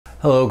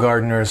Hello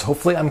gardeners,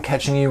 hopefully I'm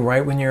catching you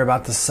right when you're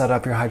about to set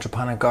up your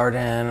hydroponic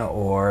garden,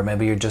 or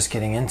maybe you're just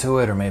getting into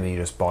it, or maybe you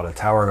just bought a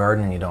tower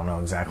garden and you don't know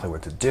exactly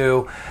what to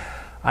do.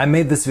 I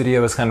made this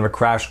video as kind of a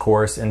crash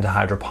course into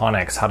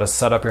hydroponics, how to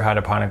set up your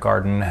hydroponic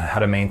garden, how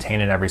to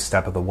maintain it every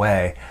step of the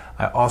way.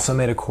 I also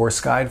made a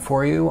course guide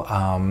for you.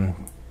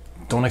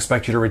 Don't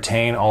expect you to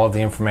retain all of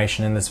the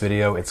information in this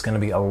video. It's going to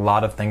be a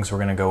lot of things we're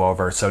going to go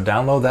over. So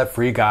download that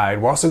free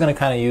guide. We're also going to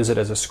kind of use it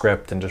as a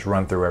script and just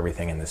run through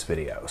everything in this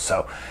video.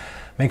 So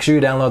make sure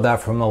you download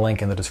that from the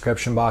link in the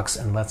description box,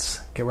 and let's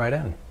get right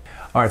in.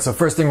 All right, so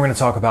first thing we're going to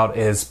talk about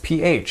is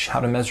pH,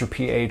 how to measure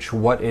pH,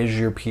 what is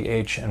your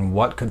pH, and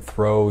what could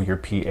throw your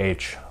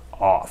pH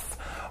off.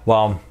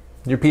 Well,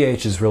 your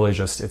pH is really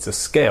just, it's a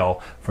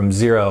scale from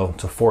 0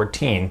 to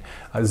 14,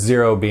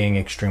 0 being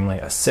extremely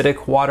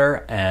acidic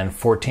water and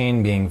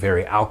 14 being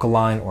very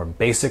alkaline or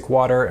basic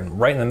water, and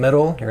right in the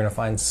middle you're going to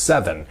find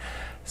 7.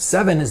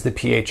 7 is the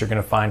pH you're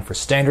going to find for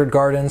standard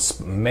gardens.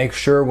 Make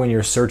sure when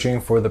you're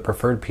searching for the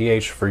preferred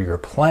pH for your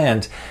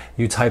plant,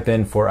 you type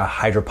in for a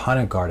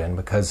hydroponic garden,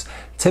 because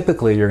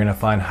typically you're going to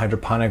find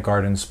hydroponic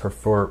gardens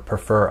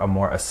prefer a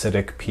more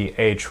acidic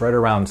pH, right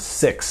around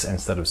 6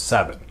 instead of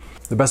 7.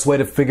 The best way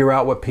to figure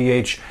out what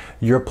pH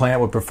your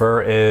plant would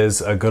prefer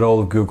is a good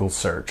old Google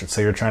search. Let's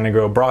say you're trying to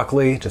grow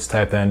broccoli, just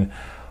type in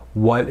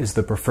what is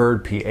the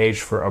preferred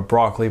pH for a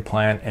broccoli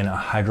plant in a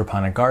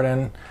hydroponic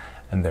garden,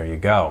 and there you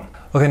go.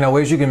 Okay, now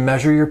ways you can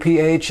measure your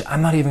pH.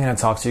 I'm not even going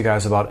to talk to you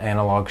guys about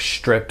analog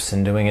strips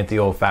and doing it the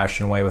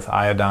old-fashioned way with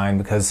iodine,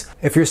 because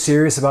if you're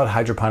serious about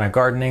hydroponic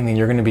gardening, then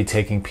you're going to be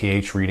taking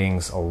pH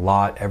readings a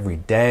lot every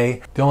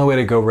day. The only way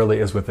to go really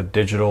is with a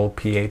digital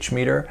pH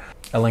meter.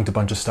 I linked a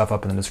bunch of stuff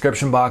up in the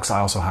description box.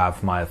 I also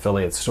have my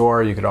affiliate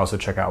store. You could also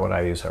check out what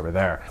I use over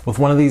there. With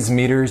one of these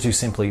meters, you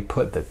simply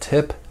put the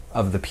tip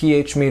of the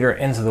pH meter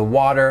into the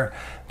water,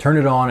 turn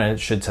it on, and it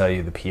should tell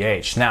you the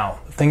pH. Now,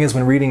 the thing is,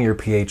 when reading your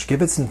pH,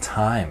 give it some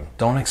time.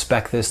 Don't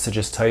expect this to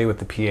just tell you what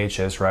the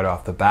pH is right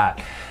off the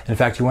bat. In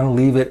fact, you want to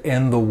leave it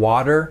in the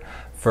water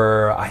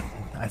for,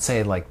 I'd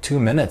say like 2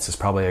 minutes is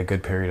probably a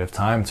good period of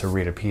time to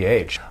read a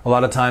pH. A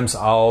lot of times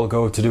I'll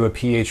go to do a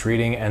pH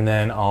reading and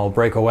then I'll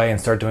break away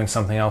and start doing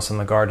something else in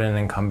the garden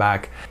and come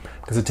back,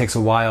 because it takes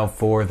a while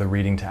for the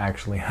reading to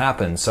actually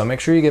happen. So make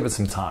sure you give it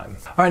some time.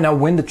 All right, now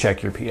when to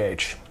check your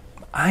pH.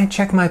 I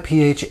check my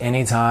pH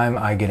anytime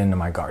I get into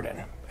my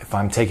garden. If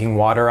I'm taking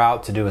water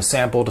out to do a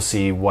sample to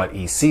see what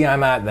EC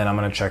I'm at, then I'm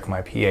going to check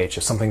my pH.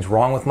 If something's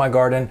wrong with my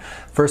garden,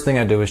 first thing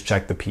I do is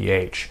check the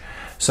pH.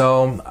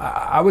 So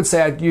I would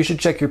say you should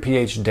check your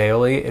pH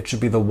daily. It should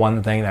be the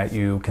one thing that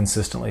you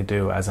consistently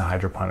do as a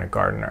hydroponic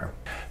gardener.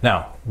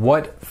 Now,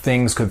 what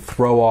things could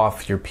throw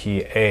off your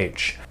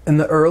pH? In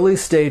the early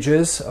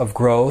stages of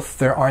growth,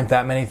 there aren't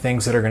that many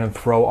things that are going to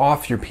throw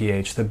off your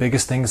pH. The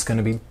biggest thing is going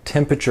to be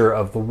temperature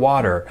of the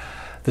water.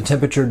 The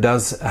temperature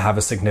does have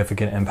a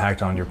significant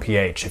impact on your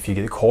pH. If you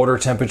get colder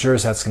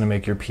temperatures, that's going to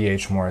make your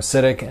pH more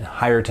acidic, and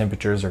higher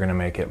temperatures are going to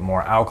make it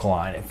more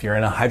alkaline. If you're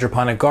in a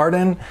hydroponic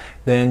garden,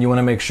 then you want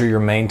to make sure you're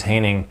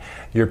maintaining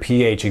your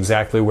pH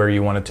exactly where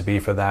you want it to be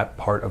for that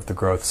part of the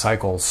growth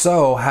cycle.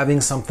 So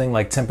having something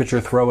like temperature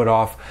throw it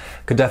off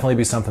could definitely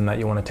be something that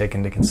you want to take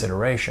into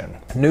consideration.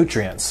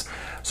 Nutrients.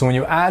 So when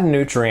you add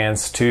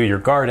nutrients to your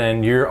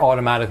garden, you're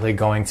automatically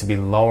going to be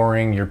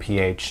lowering your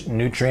pH.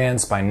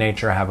 Nutrients by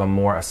nature have a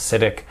more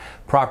acidic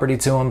property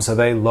to them, so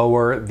they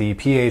lower the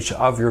pH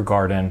of your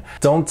garden.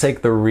 Don't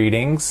take the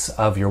readings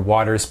of your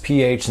water's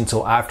pH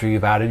until after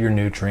you've added your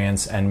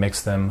nutrients and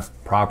mixed them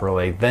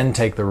properly. Then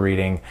take the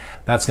reading.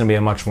 That's going to be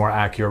a much more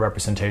accurate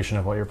representation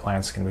of what your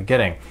plant's going to be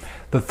getting.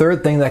 The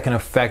third thing that can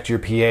affect your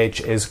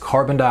pH is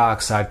carbon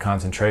dioxide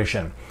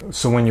concentration.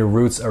 So when your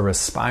roots are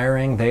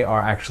respiring, they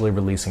are actually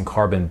releasing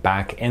carbon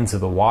back into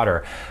the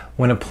water.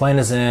 When a plant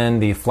is in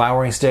the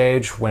flowering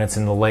stage, when it's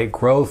in the late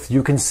growth,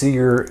 you can see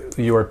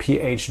your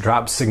pH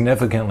drop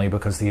significantly,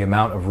 because the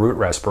amount of root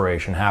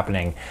respiration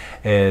happening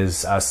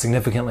is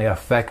significantly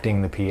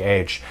affecting the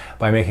pH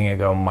by making it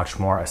go much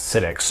more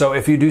acidic. So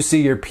if you do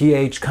see your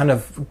pH kind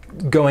of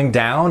going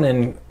down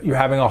and you're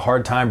having a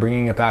hard time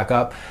bringing it back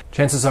up,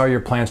 chances are your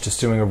plant's just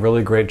doing a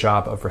really great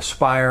job of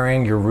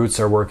respiring, your roots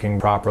are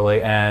working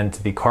properly, and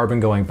the carbon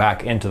going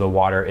back into the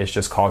water is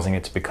just causing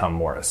it to become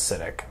more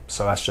acidic.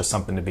 So that's just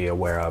something to be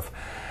aware of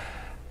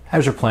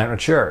as your plant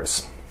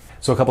matures.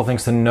 So a couple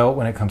things to note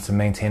when it comes to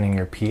maintaining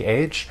your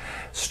pH.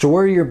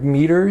 Store your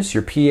meters,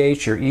 your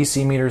pH, your EC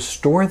meters,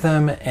 store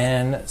them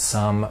in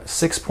some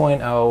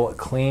 6.0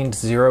 cleaned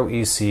 0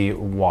 EC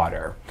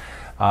water.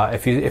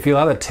 If you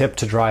allow the tip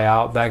to dry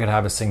out, that could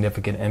have a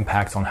significant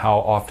impact on how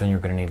often you're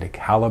going to need to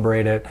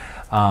calibrate it.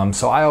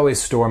 So I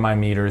always store my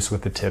meters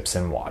with the tips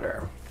in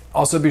water.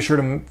 Also, be sure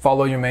to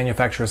follow your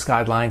manufacturer's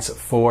guidelines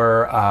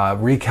for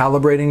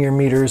recalibrating your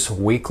meters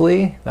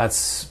weekly.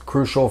 That's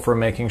crucial for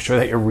making sure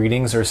that your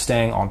readings are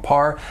staying on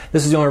par.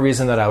 This is the only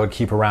reason that I would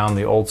keep around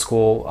the old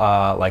school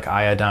like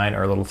iodine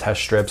or little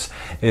test strips,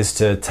 is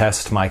to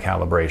test my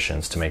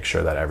calibrations to make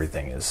sure that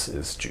everything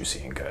is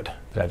juicy and good.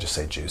 Did I just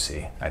say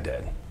juicy? I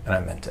did, and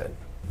I meant it.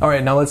 All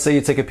right, now let's say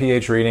you take a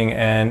pH reading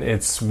and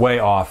it's way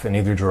off in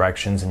either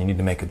directions and you need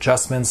to make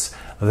adjustments.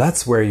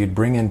 That's where you'd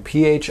bring in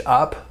pH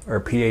up or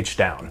pH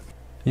down.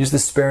 Use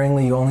this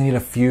sparingly. You only need a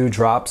few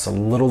drops, a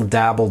little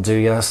dab will do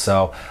ya.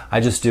 So I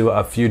just do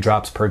a few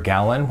drops per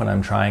gallon when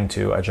I'm trying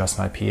to adjust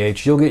my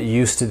pH. You'll get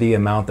used to the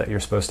amount that you're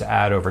supposed to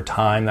add over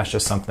time. That's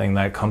just something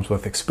that comes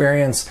with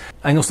experience.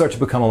 And you'll start to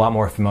become a lot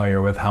more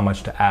familiar with how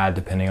much to add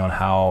depending on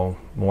how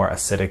more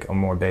acidic or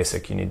more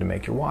basic you need to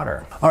make your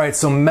water. All right,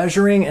 so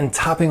measuring and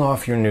topping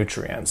off your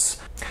nutrients.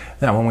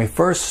 Now, when we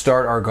first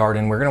start our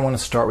garden, we're gonna wanna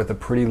start with a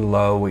pretty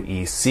low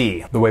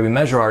EC. The way we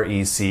measure our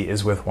EC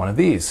is with one of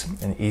these,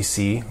 an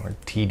EC or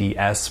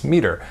TDS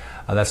meter.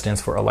 That stands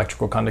for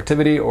electrical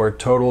conductivity or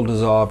total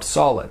dissolved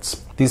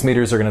solids. These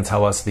meters are gonna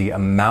tell us the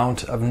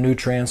amount of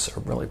nutrients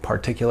or really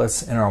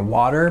particulates in our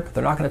water, but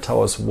they're not gonna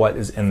tell us what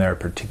is in there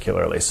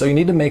particularly. So you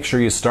need to make sure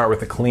you start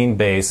with a clean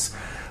base,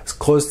 as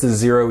close to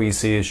 0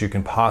 EC as you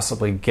can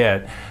possibly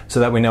get, so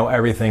that we know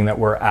everything that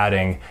we're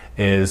adding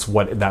is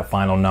what that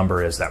final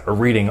number is that we're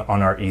reading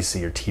on our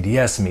EC or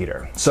TDS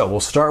meter. So we'll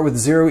start with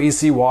 0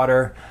 EC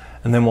water,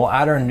 and then we'll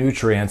add our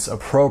nutrients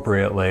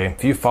appropriately.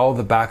 If you follow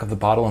the back of the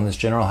bottle in this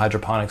General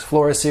Hydroponics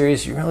Flora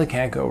series, you really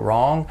can't go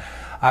wrong.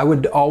 I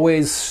would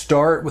always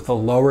start with a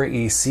lower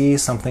EC,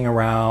 something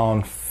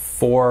around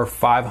 400 or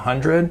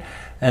 500,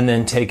 and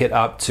then take it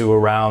up to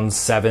around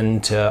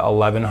 700 to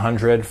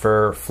 1100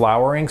 for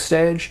flowering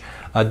stage.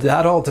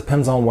 That all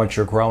depends on what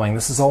you're growing.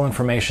 This is all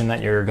information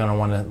that you're gonna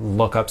wanna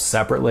look up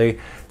separately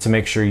to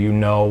make sure you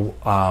know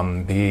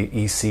the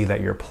EC that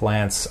your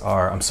plants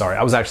are. I'm sorry,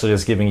 I was actually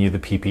just giving you the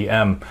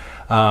ppm.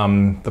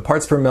 The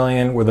parts per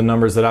million were the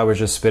numbers that I was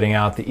just spitting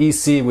out. The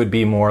EC would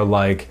be more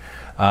like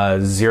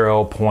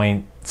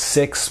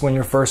 0.6 when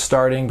you're first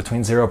starting,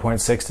 between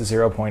 0.6 to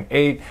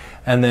 0.8,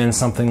 and then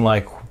something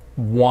like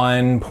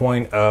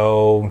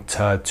 1.0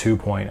 to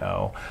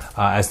 2.0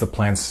 as the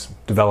plant's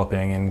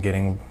developing and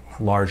getting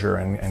larger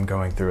and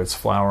going through its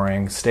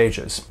flowering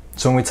stages.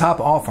 So when we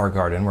top off our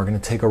garden, we're going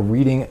to take a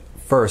reading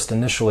first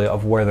initially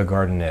of where the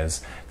garden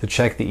is to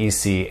check the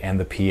EC and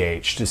the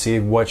pH to see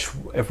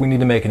if we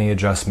need to make any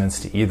adjustments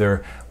to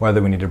either,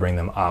 whether we need to bring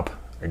them up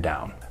or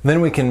down.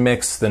 Then we can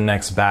mix the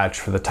next batch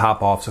for the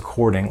top offs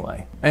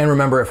accordingly. And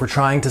remember, if we're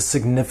trying to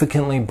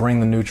significantly bring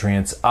the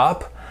nutrients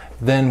up,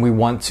 then we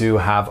want to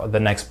have the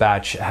next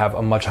batch have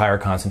a much higher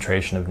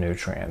concentration of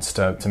nutrients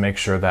to make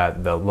sure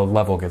that the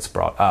level gets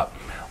brought up.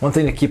 One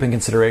thing to keep in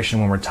consideration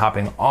when we're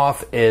topping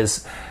off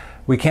is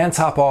we can't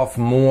top off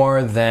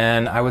more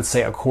than, I would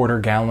say, a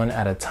quarter gallon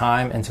at a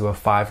time into a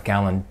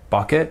 5-gallon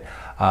bucket.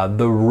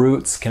 The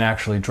roots can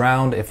actually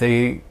drown if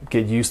they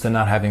get used to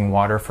not having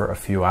water for a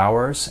few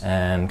hours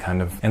and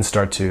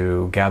start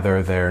to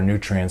gather their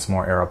nutrients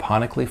more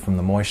aeroponically from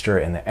the moisture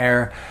in the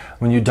air.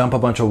 When you dump a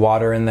bunch of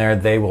water in there,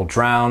 they will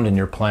drown and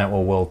your plant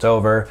will wilt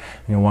over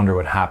and you'll wonder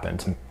what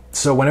happened.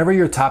 So whenever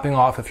you're topping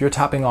off, if you're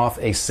topping off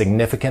a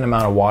significant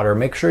amount of water,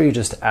 make sure you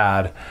just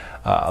add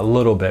a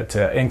little bit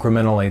to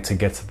incrementally to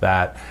get to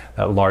that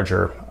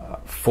larger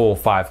full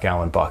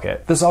 5-gallon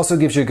bucket. This also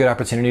gives you a good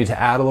opportunity to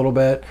add a little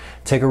bit,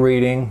 take a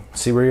reading,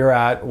 see where you're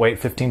at,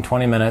 wait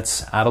 15-20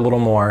 minutes, add a little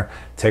more,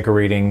 take a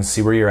reading,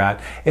 see where you're at.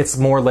 It's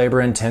more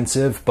labor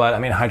intensive, but I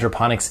mean,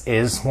 hydroponics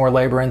is more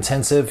labor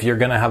intensive. You're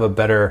gonna have a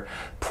better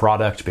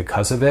product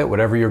because of it.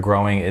 Whatever you're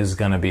growing is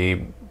gonna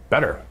be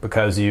better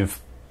because you've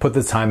put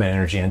the time and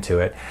energy into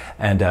it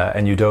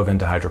and you dove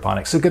into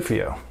hydroponics, so good for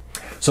you.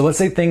 So let's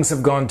say things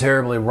have gone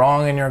terribly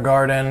wrong in your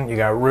garden. You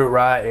got root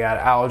rot, you got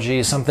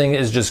algae, something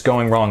is just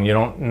going wrong. You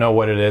don't know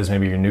what it is.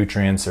 Maybe your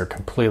nutrients are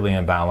completely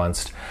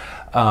imbalanced.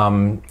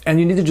 And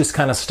you need to just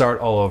kind of start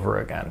all over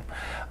again.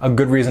 A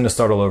good reason to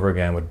start all over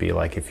again would be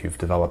like if you've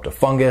developed a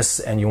fungus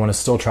and you want to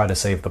still try to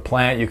save the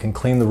plant, you can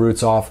clean the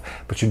roots off,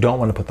 but you don't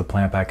want to put the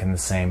plant back in the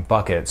same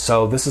bucket.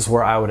 So this is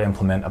where I would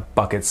implement a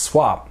bucket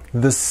swap.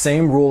 The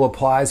same rule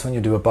applies when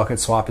you do a bucket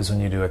swap as when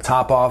you do a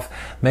top off.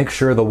 Make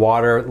sure the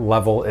water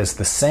level is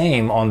the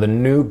same on the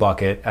new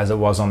bucket as it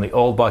was on the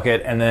old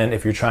bucket. And then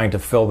if you're trying to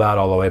fill that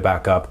all the way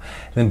back up,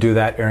 then do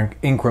that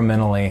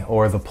incrementally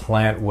or the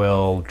plant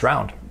will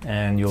drown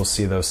and you'll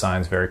see those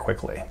signs very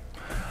quickly.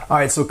 All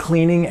right, so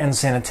cleaning and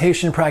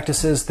sanitation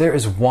practices. There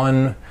is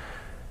one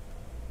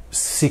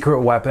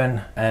secret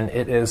weapon and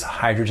it is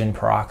hydrogen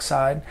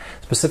peroxide,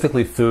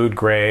 specifically food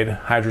grade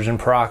hydrogen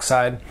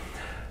peroxide.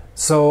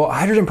 So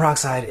hydrogen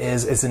peroxide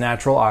is a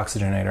natural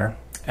oxygenator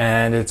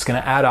and it's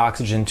going to add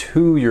oxygen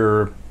to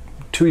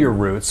your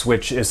roots,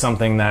 which is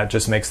something that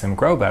just makes them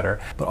grow better.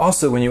 But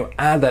also when you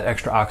add that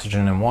extra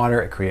oxygen in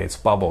water, it creates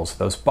bubbles.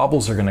 Those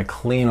bubbles are going to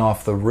clean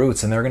off the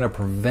roots and they're going to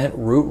prevent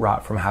root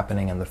rot from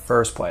happening in the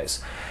first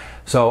place.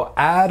 So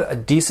add a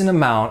decent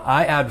amount.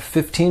 I add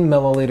 15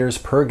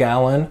 milliliters per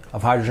gallon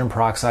of hydrogen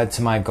peroxide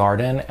to my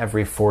garden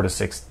every 4 to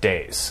 6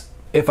 days.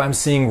 If I'm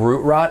seeing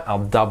root rot,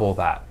 I'll double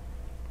that.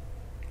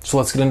 So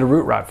let's get into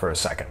root rot for a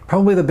second.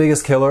 Probably the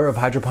biggest killer of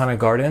hydroponic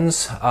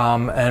gardens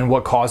and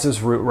what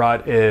causes root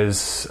rot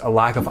is a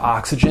lack of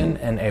oxygen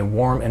and a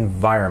warm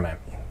environment.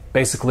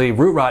 Basically,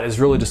 root rot is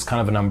really just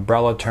kind of an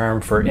umbrella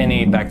term for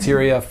any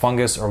bacteria,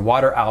 fungus, or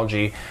water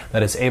algae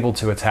that is able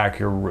to attack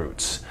your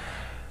roots.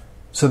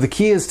 So the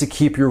key is to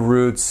keep your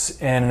roots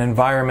in an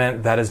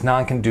environment that is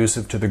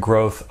non-conducive to the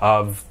growth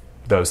of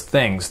those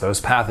things, those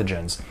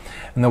pathogens.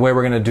 And the way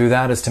we're going to do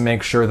that is to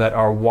make sure that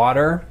our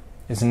water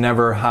is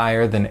never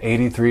higher than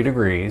 83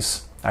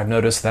 degrees. I've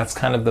noticed that's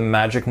kind of the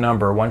magic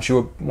number. Once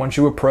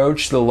you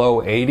approach the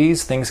low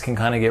 80s, things can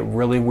kind of get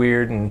really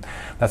weird, and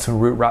that's when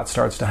root rot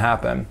starts to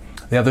happen.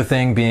 The other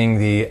thing being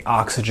the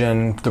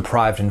oxygen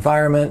deprived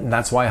environment, and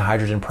that's why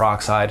hydrogen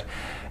peroxide,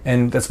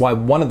 and that's why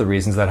one of the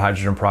reasons that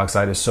hydrogen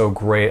peroxide is so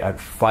great at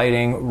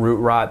fighting root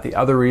rot. The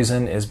other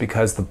reason is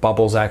because the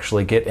bubbles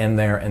actually get in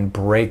there and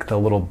break the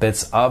little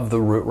bits of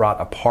the root rot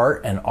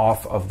apart and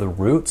off of the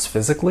roots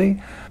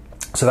physically.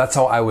 So that's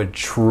how I would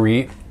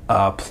treat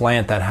a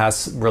plant that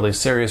has really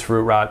serious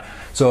root rot.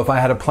 So if I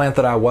had a plant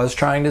that I was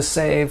trying to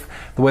save,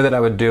 the way that I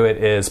would do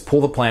it is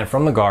pull the plant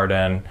from the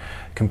garden,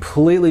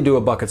 completely do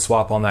a bucket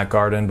swap on that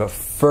garden, but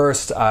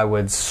first I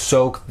would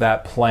soak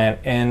that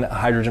plant in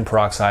hydrogen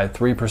peroxide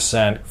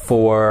 3%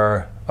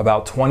 for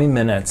about 20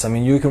 minutes. I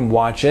mean, you can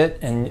watch it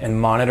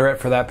and monitor it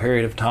for that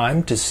period of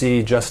time to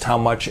see just how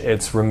much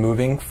it's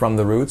removing from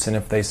the roots, and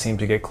if they seem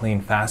to get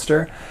clean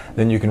faster,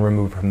 then you can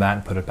remove from that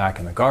and put it back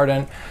in the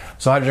garden.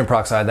 So hydrogen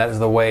peroxide, that is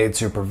the way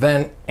to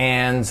prevent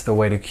and the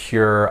way to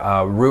cure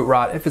root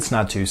rot if it's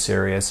not too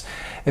serious.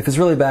 If it's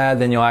really bad,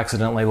 then you'll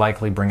accidentally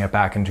likely bring it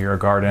back into your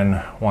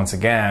garden once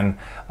again.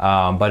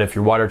 But if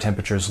your water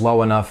temperature is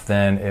low enough,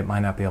 then it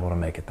might not be able to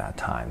make it that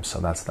time. So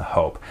that's the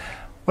hope.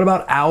 What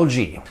about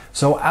algae?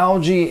 So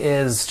algae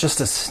is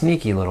just a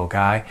sneaky little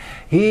guy.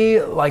 He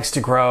likes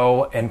to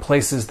grow in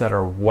places that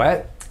are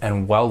wet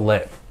and well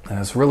lit. And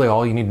that's really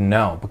all you need to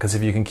know, because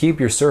if you can keep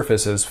your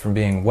surfaces from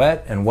being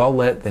wet and well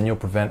lit, then you'll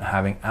prevent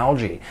having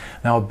algae.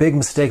 Now, a big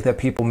mistake that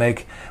people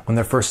make when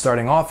they're first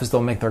starting off is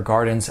they'll make their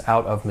gardens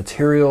out of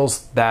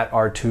materials that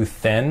are too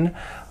thin,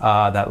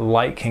 that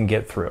light can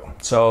get through.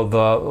 So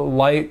the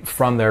light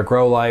from their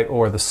grow light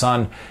or the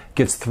sun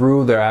gets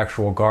through their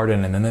actual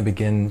garden, and then they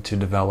begin to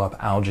develop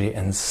algae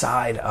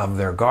inside of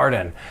their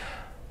garden.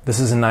 This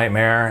is a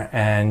nightmare,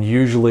 and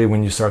usually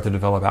when you start to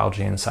develop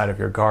algae inside of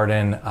your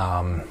garden,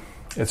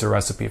 it's a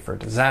recipe for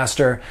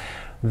disaster.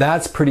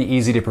 That's pretty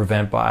easy to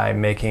prevent by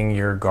making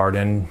your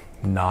garden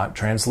not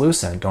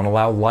translucent. Don't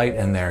allow light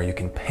in there. You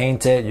can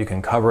paint it, you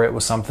can cover it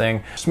with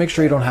something. Just make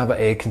sure you don't have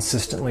a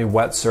consistently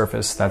wet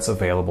surface that's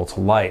available to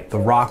light. The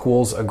rock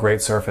wool's a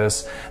great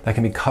surface that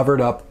can be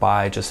covered up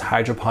by just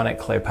hydroponic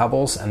clay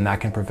pebbles, and that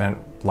can prevent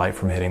light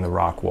from hitting the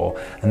rock wool,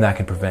 and that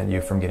can prevent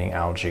you from getting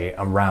algae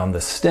around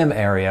the stem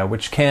area,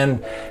 which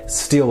can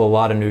steal a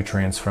lot of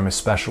nutrients from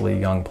especially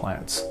young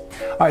plants.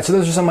 All right, so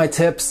those are some of my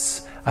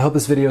tips. I hope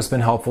this video has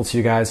been helpful to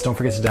you guys. Don't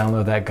forget to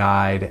download that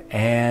guide,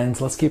 and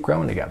let's keep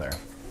growing together.